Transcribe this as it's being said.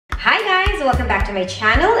welcome back to my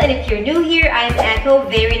channel, and if you're new here, I am Echo.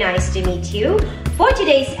 Very nice to meet you. For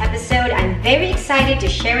today's episode, I'm very excited to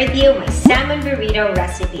share with you my salmon burrito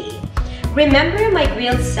recipe. Remember my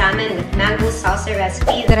grilled salmon with mango salsa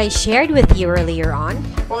recipe that I shared with you earlier on?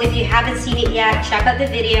 Well, if you haven't seen it yet, check out the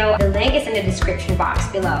video. The link is in the description box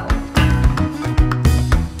below.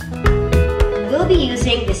 We'll be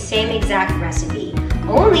using the same exact recipe,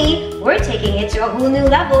 only we're taking it to a whole new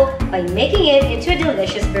level by making it into a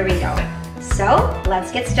delicious burrito. So,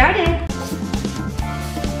 let's get started!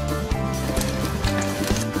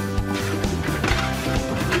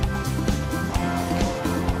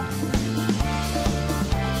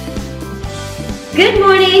 Good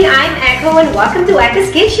morning, I'm Echo and welcome to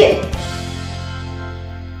Echo's Kitchen!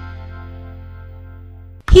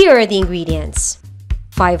 Here are the ingredients.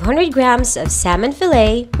 500 grams of salmon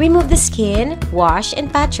fillet, remove the skin, wash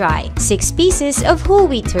and pat dry. 6 pieces of whole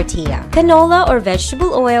wheat tortilla, canola or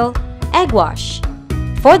vegetable oil, egg wash.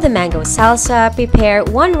 For the mango salsa, prepare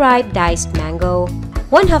 1 ripe diced mango,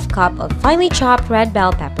 1/2 cup of finely chopped red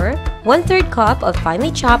bell pepper, 1/3 cup of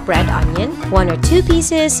finely chopped red onion, 1 or 2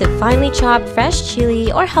 pieces of finely chopped fresh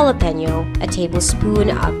chili or jalapeno, a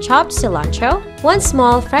tablespoon of chopped cilantro, 1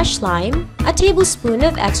 small fresh lime, a tablespoon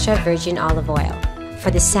of extra virgin olive oil.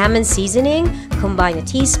 For the salmon seasoning, combine a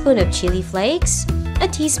teaspoon of chili flakes, a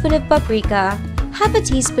teaspoon of paprika, half a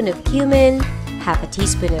teaspoon of cumin, half a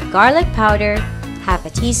teaspoon of garlic powder, half a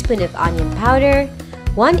teaspoon of onion powder,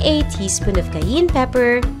 1/8 teaspoon of cayenne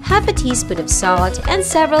pepper, half a teaspoon of salt, and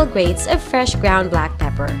several grates of fresh ground black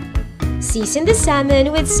pepper. Season the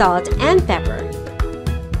salmon with salt and pepper.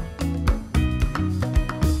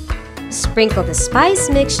 Sprinkle the spice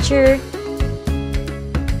mixture.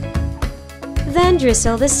 Then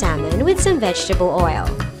drizzle the salmon with some vegetable oil.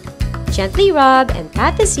 Gently rub and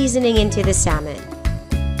pat the seasoning into the salmon.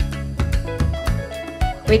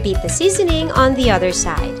 Repeat the seasoning on the other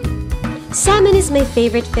side. Salmon is my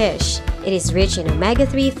favorite fish. It is rich in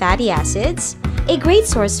omega-3 fatty acids, a great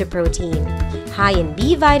source of protein, high in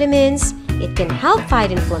B vitamins, it can help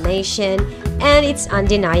fight inflammation, and it's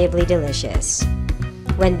undeniably delicious.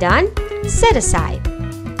 When done, set aside.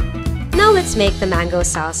 Now let's make the mango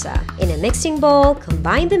salsa. In a mixing bowl,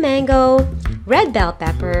 combine the mango, red bell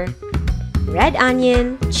pepper, red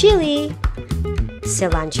onion, chili,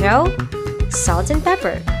 cilantro, salt and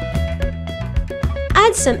pepper.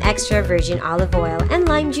 Add some extra virgin olive oil and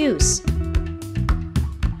lime juice.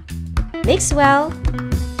 Mix well.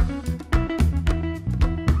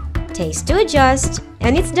 Taste to adjust,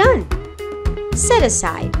 and it's done. Set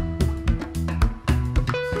aside.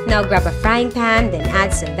 Now grab a frying pan, then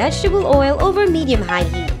add some vegetable oil over medium-high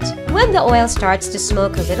heat. When the oil starts to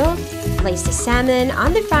smoke a little, place the salmon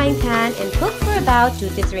on the frying pan and cook for about 2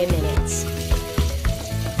 to 3 minutes.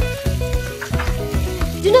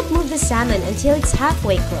 Do not move the salmon until it's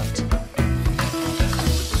halfway cooked.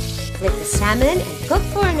 Flip the salmon and cook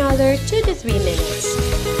for another 2 to 3 minutes.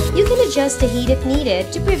 You can adjust the heat if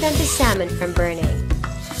needed to prevent the salmon from burning.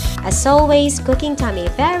 As always, cooking time may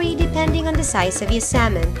vary depending on the size of your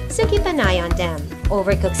salmon, so keep an eye on them.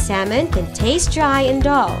 Overcooked salmon can taste dry and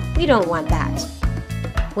dull. We don't want that.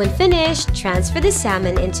 When finished, transfer the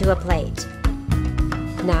salmon into a plate.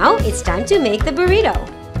 Now, it's time to make the burrito.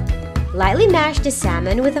 Lightly mash the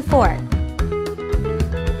salmon with a fork.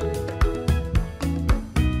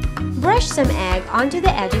 Brush some egg onto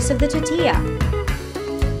the edges of the tortilla.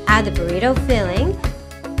 Add the burrito filling.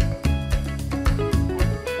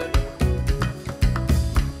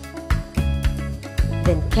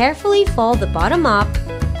 Then carefully fold the bottom up,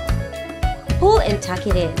 pull and tuck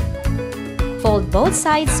it in. Fold both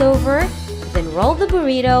sides over, then roll the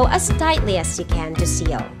burrito as tightly as you can to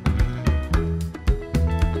seal.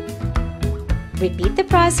 Repeat the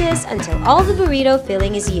process until all the burrito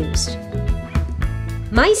filling is used.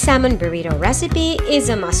 My salmon burrito recipe is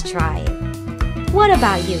a must-try. What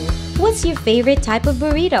about you? What's your favorite type of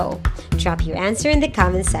burrito? Drop your answer in the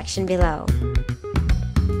comment section below.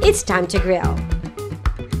 It's time to grill.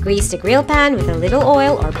 Grease the grill pan with a little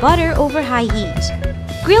oil or butter over high heat.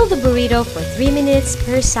 Grill the burrito for 3 minutes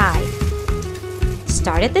per side.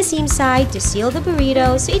 Start at the seam side to seal the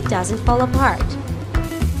burrito so it doesn't fall apart.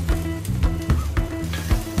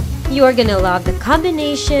 You're gonna love the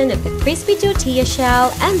combination of the crispy tortilla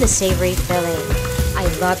shell and the savory filling. I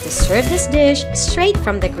love to serve this dish straight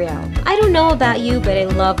from the grill. I don't know about you, but I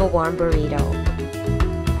love a warm burrito.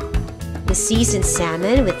 The seasoned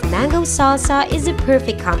salmon with mango salsa is a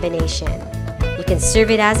perfect combination. You can serve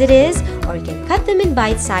it as it is, or you can cut them in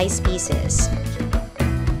bite-sized pieces.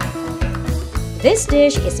 This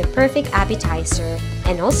dish is a perfect appetizer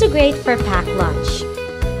and also great for a packed lunch.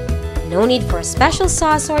 No need for a special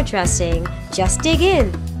sauce or dressing, just dig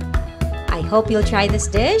in. I hope you'll try this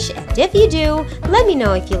dish, and if you do, let me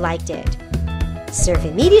know if you liked it. Serve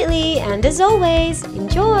immediately, and as always,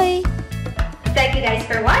 enjoy! Thank you guys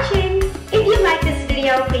for watching! If you liked this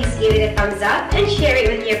video, please give it a thumbs up and share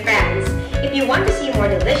it with your friends. If you want to see more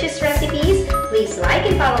delicious recipes, please like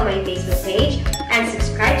and follow my Facebook page and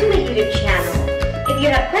subscribe to my YouTube channel. If you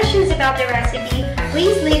have questions about the recipe,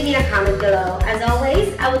 please leave me a comment below. As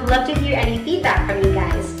always, I would love to hear any feedback from you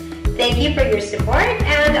guys. Thank you for your support,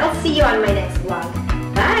 and I'll see you on my next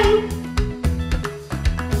vlog. Bye!